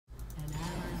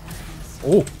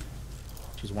Oh,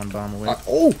 she's one bomb away.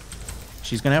 Oh,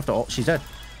 she's gonna have to ult. She's dead.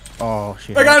 Oh,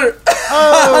 she. I got her.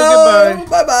 Oh,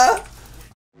 goodbye. Bye bye.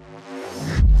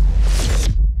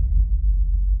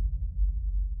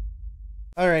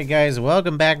 Alright guys,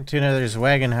 welcome back to another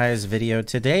Zwagon Highs video.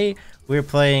 Today we're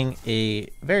playing a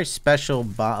very special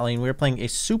bot lane. We're playing a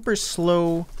super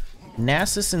slow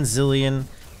Nasus and Zilean.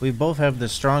 We both have the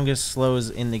strongest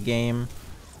slows in the game,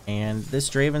 and this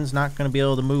Draven's not going to be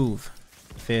able to move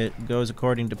if it goes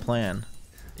according to plan.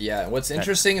 Yeah, what's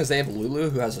interesting is they have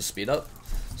Lulu who has a speed up,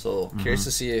 so curious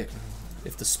to see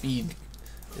if the speed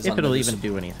is if it'll even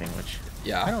do anything, which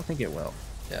yeah, I don't think it will.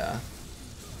 Yeah.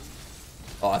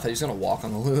 Oh, I thought he was gonna walk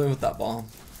on the Lulu with that bomb.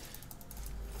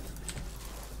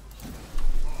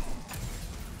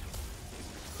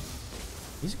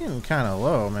 He's getting kind of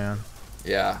low, man.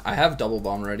 Yeah, I have double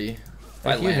bomb ready.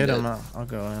 If you hit him, I'll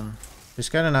go in.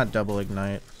 Just gotta not double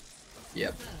ignite.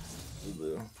 Yep.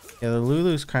 Lulu. Yeah, the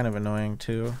Lulu's kind of annoying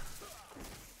too.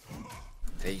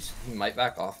 He might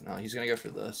back off now. He's gonna go for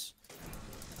this.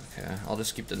 Okay, I'll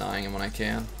just keep denying him when I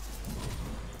can.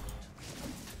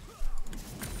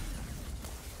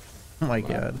 Oh my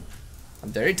god. I'm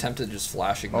very tempted to just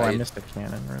flash ignite. Oh, I missed the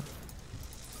cannon, right?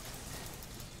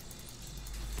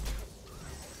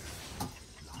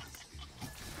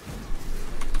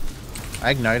 I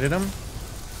ignited him.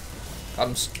 Got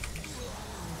him.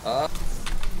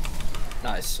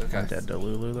 Nice, okay. I'm dead to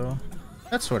Lulu though.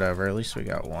 That's whatever, at least we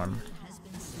got one.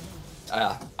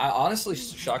 I honestly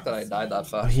shocked that I died that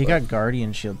fast. Oh, he got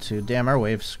Guardian Shield too. Damn, our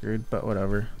wave's screwed, but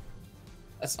whatever.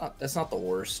 That's not the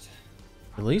worst.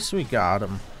 At least we got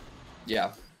him.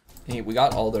 Yeah. Hey, we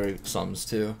got all their sums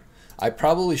too. I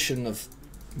probably shouldn't have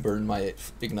burned my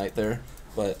ignite there,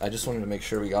 but I just wanted to make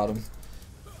sure we got him.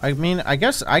 I mean, I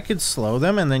guess I could slow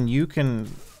them and then you can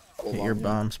hit your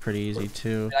bombs pretty easy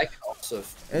too. I can also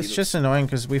it's just annoying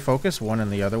because we focus one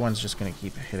and the other one's just going to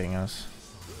keep hitting us.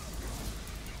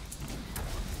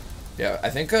 Yeah, I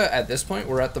think at this point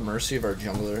we're at the mercy of our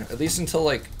jungler, at least until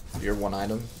like your one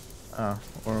item. Oh,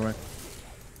 or what?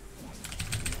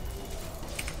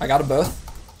 I got them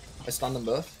both. I stunned them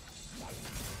both.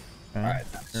 Okay, alright.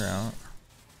 You're out.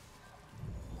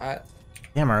 Alright.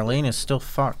 Damn, our lane is still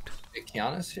fucked.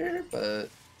 Kiana's here, but...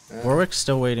 Warwick's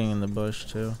still waiting in the bush,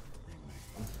 too.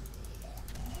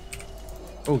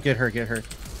 Oh, get her, get her.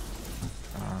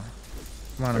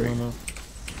 Come on, Amumu.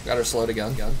 Got her slowed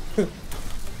again.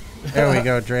 There we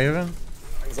go, Draven.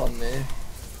 It's on me.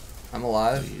 I'm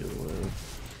alive.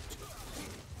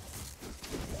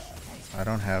 I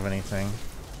don't have anything.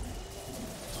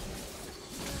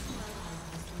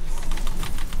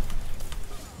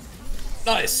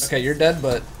 Nice. Okay, you're dead,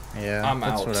 but yeah, I'm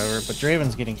that's out. Whatever. But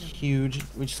Draven's getting huge.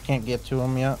 We just can't get to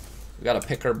him yet. We gotta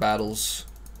pick our battles.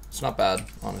 It's not bad,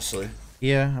 honestly.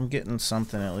 Yeah, I'm getting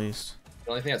something at least.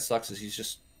 The only thing that sucks is he's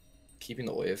just keeping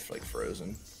the wave like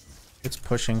frozen. It's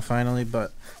pushing finally,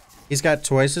 but he's got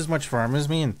twice as much farm as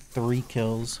me and 3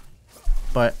 kills.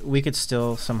 But we could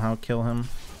still somehow kill him.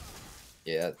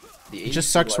 Yeah, it just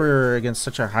sucks we're against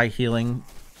such a high healing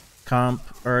comp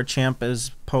or a champ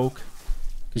as Poke,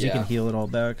 because you can heal it all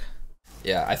back.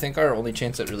 Yeah, I think our only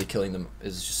chance at really killing them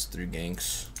is just through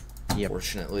ganks. Yep.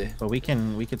 Unfortunately, but we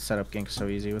could set up ganks so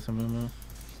easy with a Mumu.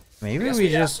 Maybe we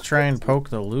just try and poke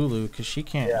the Lulu because she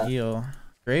can't heal.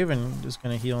 Draven is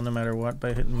gonna heal no matter what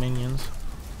by hitting minions.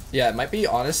 Yeah, it might be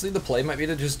honestly the play might be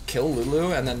to just kill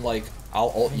Lulu and then like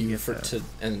I'll ult you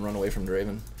and run away from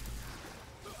Draven.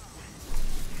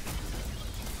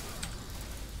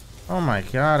 Oh my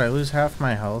god, I lose half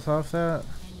my health off that?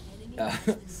 Yeah.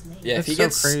 Yeah, that's if he so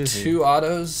gets crazy. 2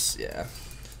 autos, yeah.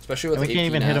 Especially with and we can't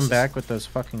even Nasus. hit him back with those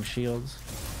fucking shields.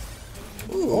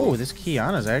 Ooh. Oh, this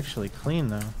Kiana's actually clean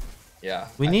though. Yeah.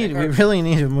 We really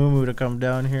need a Mumu to come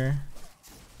down here.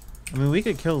 I mean, we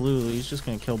could kill Lulu. He's just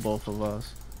gonna kill both of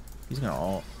us. He's gonna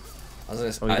ult. Oh,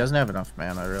 he doesn't have enough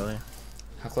mana, really.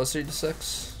 How close are you to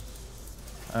 6?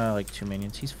 Like 2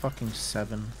 minions. He's fucking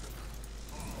 7.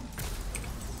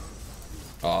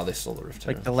 Oh, they stole the Rift.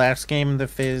 Like the last game, the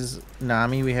Fizz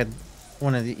Nami, we had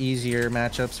one of the easier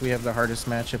matchups. We have the hardest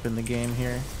matchup in the game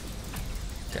here.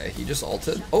 Okay, he just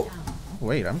ulted. Oh!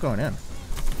 Wait, I'm going in.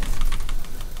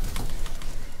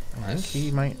 Nice. I think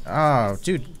he might... Oh,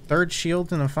 dude. 3rd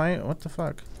shield in a fight? What the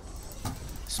fuck?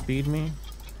 Speed me?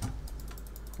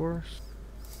 Of course.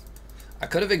 I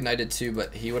could have ignited too,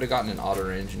 but he would have gotten an auto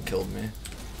range and killed me.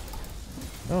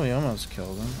 Oh, he almost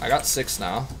killed him. I got 6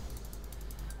 now.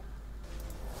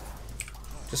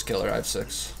 Just kill her, I have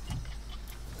 6.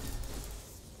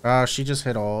 She just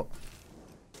hit ult.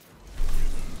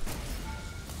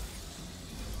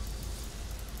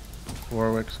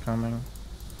 Warwick's coming.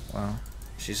 Wow.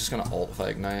 She's just gonna ult if I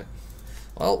ignite.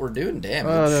 Well, we're doing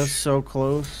damage. Oh, that's so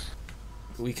close.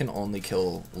 We can only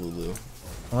kill Lulu.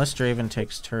 Unless Draven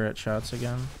takes turret shots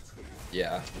again.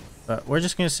 Yeah. But we're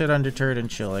just gonna sit under turret and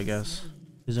chill, I guess.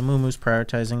 Because Amumu's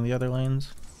prioritizing the other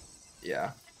lanes.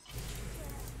 Yeah.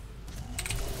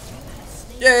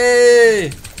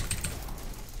 Yay!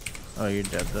 Oh, you're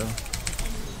dead though.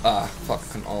 Ah, fuck,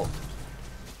 an ult.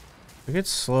 We could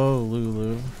slow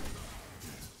Lulu.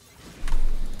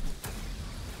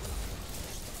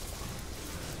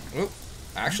 Oop.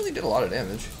 Actually did a lot of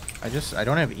damage. I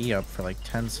don't have E up for like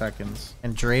 10 seconds.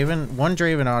 And one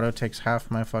Draven auto takes half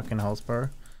my fucking health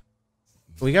bar.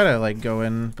 We gotta like go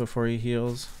in before he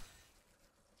heals.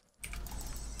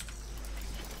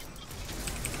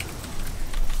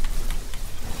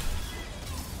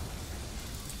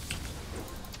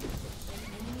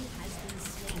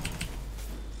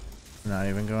 Not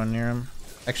even going near him.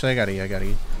 Actually, I got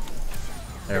E.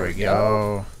 There we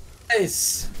go.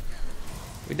 Nice.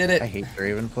 We did it. I hate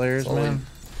Draven players, man.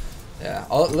 Yeah,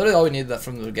 literally all we needed that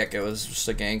from the get-go was just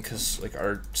a gank, because like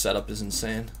our setup is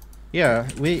insane. Yeah,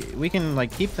 we can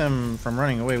like keep them from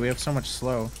running away. We have so much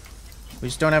slow. We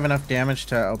just don't have enough damage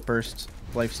to outburst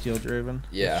lifesteal Draven.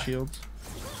 Yeah. With shields.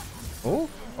 Oh,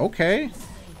 okay.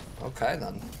 Okay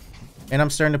then. And I'm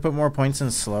starting to put more points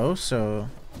in slow, so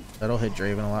that'll hit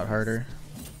Draven a lot harder.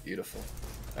 Beautiful.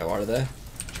 Oh, are they?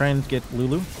 Try and get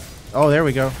Lulu. Oh, there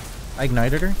we go. I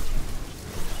ignited her.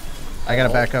 I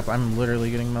gotta back up. I'm literally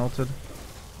getting melted.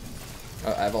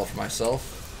 Oh, I have ult for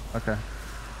myself. Okay.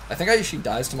 I think she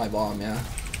dies to my bomb, yeah.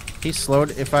 He's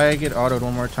slowed. If I get autoed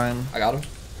one more time. I got him.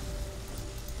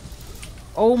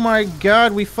 Oh my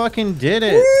god, we fucking did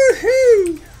it.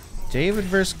 Woohoo! David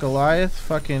versus Goliath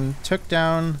fucking took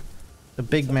down the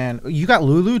big man. You got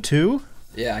Lulu too?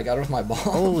 Yeah, I got her with my bomb.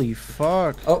 Holy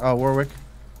fuck. Oh, Warwick.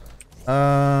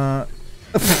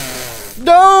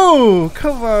 No!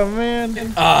 Come on,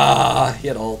 man. Ah, he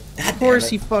had ult. Of course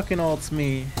he fucking ults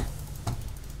me.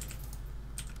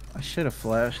 I should have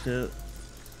flashed it.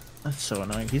 That's so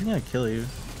annoying. He's gonna kill you.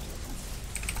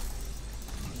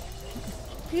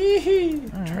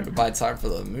 Right. Trying to buy time for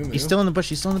the moo. He's still in the bush.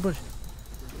 He's still in the bush.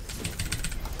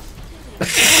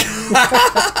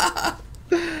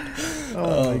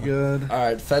 Oh my god.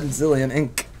 Alright, Fed Zilean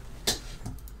Inc.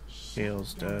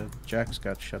 Gale's dead. Jack's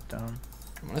got shut down.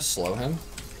 I'm gonna slow him.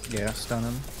 Yeah, stun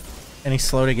him. And he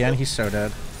slowed again. He's so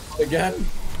dead. Again?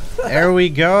 There we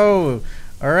go.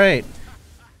 Alright.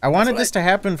 I wanted this to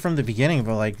happen from the beginning,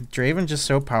 but like Draven just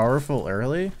so powerful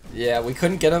early. Yeah, we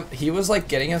couldn't get him. He was like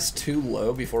getting us too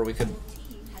low before we could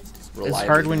It's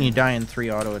hard when you die in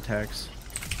 3 auto attacks.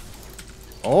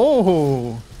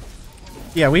 Oh!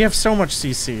 Yeah, we have so much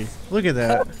CC. Look at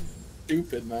that.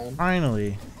 Stupid, man.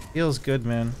 Finally. Feels good,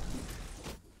 man.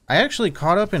 I actually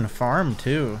caught up in farm,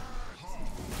 too.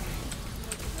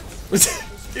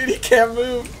 Dude, he can't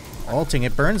move. Ulting.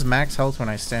 It burns max health when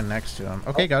I stand next to him.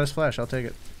 Okay, got his flash. I'll take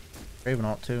it. Draven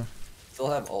ult, too. Still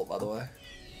have ult, by the way.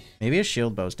 Maybe his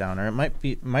shield bow's down, or it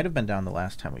might have been down the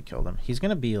last time we killed him. He's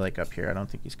gonna be like up here. I don't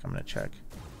think he's coming to check.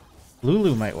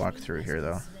 Lulu might walk through here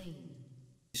though.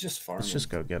 He's just farming. Let's just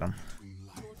go get him.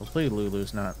 Hopefully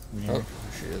Lulu's not near. Oh,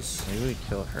 she is. Maybe we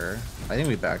kill her. I think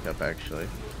we back up actually.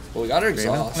 Well, we got her Draven's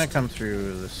exhaust. gonna come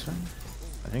through this one.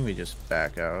 I think we just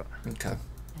back out. Okay.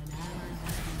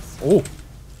 Oh!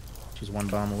 She's one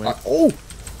bomb away. Oh!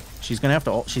 She's gonna have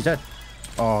to ult. She's dead.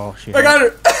 Oh, she I got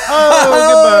her!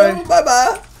 Oh, goodbye.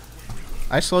 Bye-bye!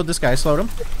 I slowed this guy. I slowed him.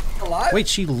 Alive? Wait,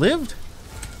 she lived?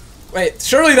 Wait,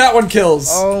 surely that one kills.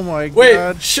 Oh my god.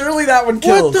 Wait, surely that one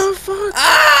kills. What the fuck?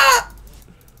 Ah!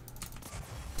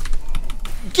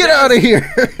 Get out of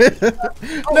here!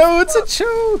 No, it's a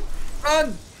choke!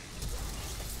 Run!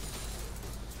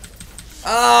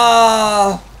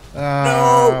 Ah!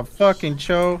 No! Fucking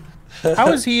Cho.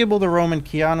 How is he able to roam and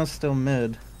Kiana's still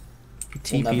mid? He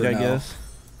TP'd, I guess.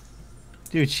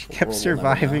 Dude, she kept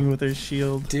surviving with her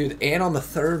shield. Dude, and on the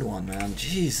third one, man.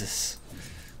 Jesus.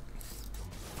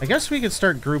 I guess we could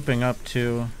start grouping up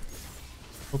too.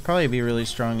 We'll probably be really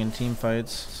strong in team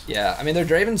fights. Yeah, I mean, their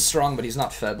Draven's strong, but he's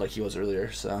not fed like he was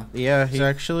earlier, so. Yeah, he's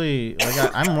actually,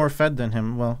 like, I'm more fed than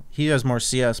him. Well, he has more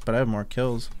CS, but I have more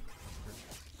kills.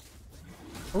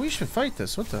 Oh, we should fight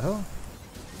this. What the hell?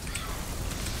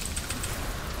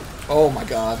 Oh my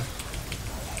god.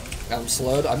 I'm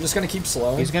slowed. I'm just gonna keep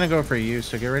slowing. He's gonna go for you,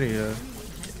 so get ready to...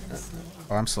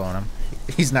 Oh, I'm slowing him.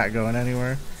 He's not going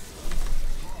anywhere.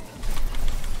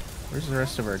 Where's the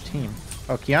rest of our team?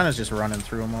 Oh, Kiana's just running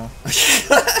through them all.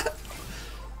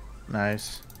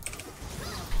 Nice.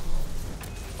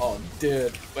 Oh,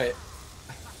 dude. Wait.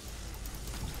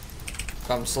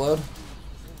 I'm slowed.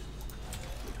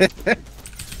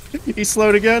 He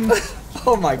slowed again.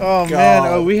 Oh my Oh god.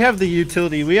 man, oh we have the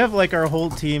utility. We have like our whole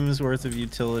team's worth of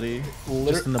utility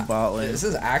just in the bot lane. This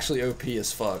is actually OP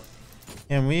as fuck.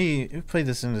 And we played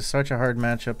this into such a hard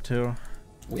matchup too.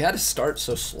 We had to start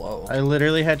so slow. I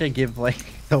literally had to give like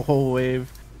the whole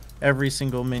wave, every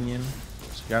single minion.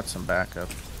 Just got some backup.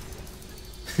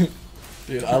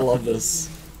 Dude, I love this.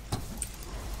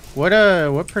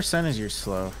 What percent is your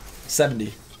slow?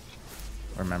 70.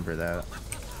 Remember that.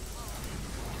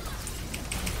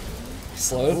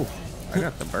 Slow? Ooh, I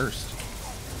got the burst.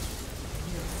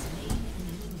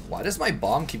 Why does my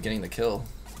bomb keep getting the kill?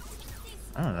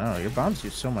 I don't know. Your bombs do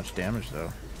so much damage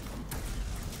though.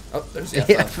 Oh, there's Yeah,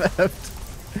 the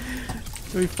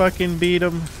we fucking beat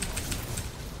him.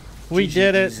 We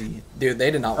did it. easy. Dude,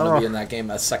 they did not want to be in that game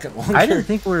a second longer. I didn't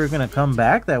think we were gonna come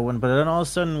back that one, but then all of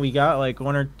a sudden we got like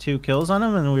 1 or 2 kills on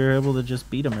him, and we were able to just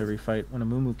beat him every fight when a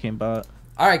Mumu came bot.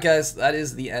 Alright guys, that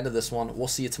is the end of this one. We'll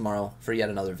see you tomorrow for yet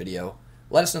another video.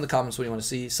 Let us know in the comments what you want to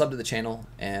see, sub to the channel,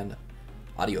 and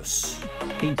adios.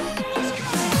 Peace.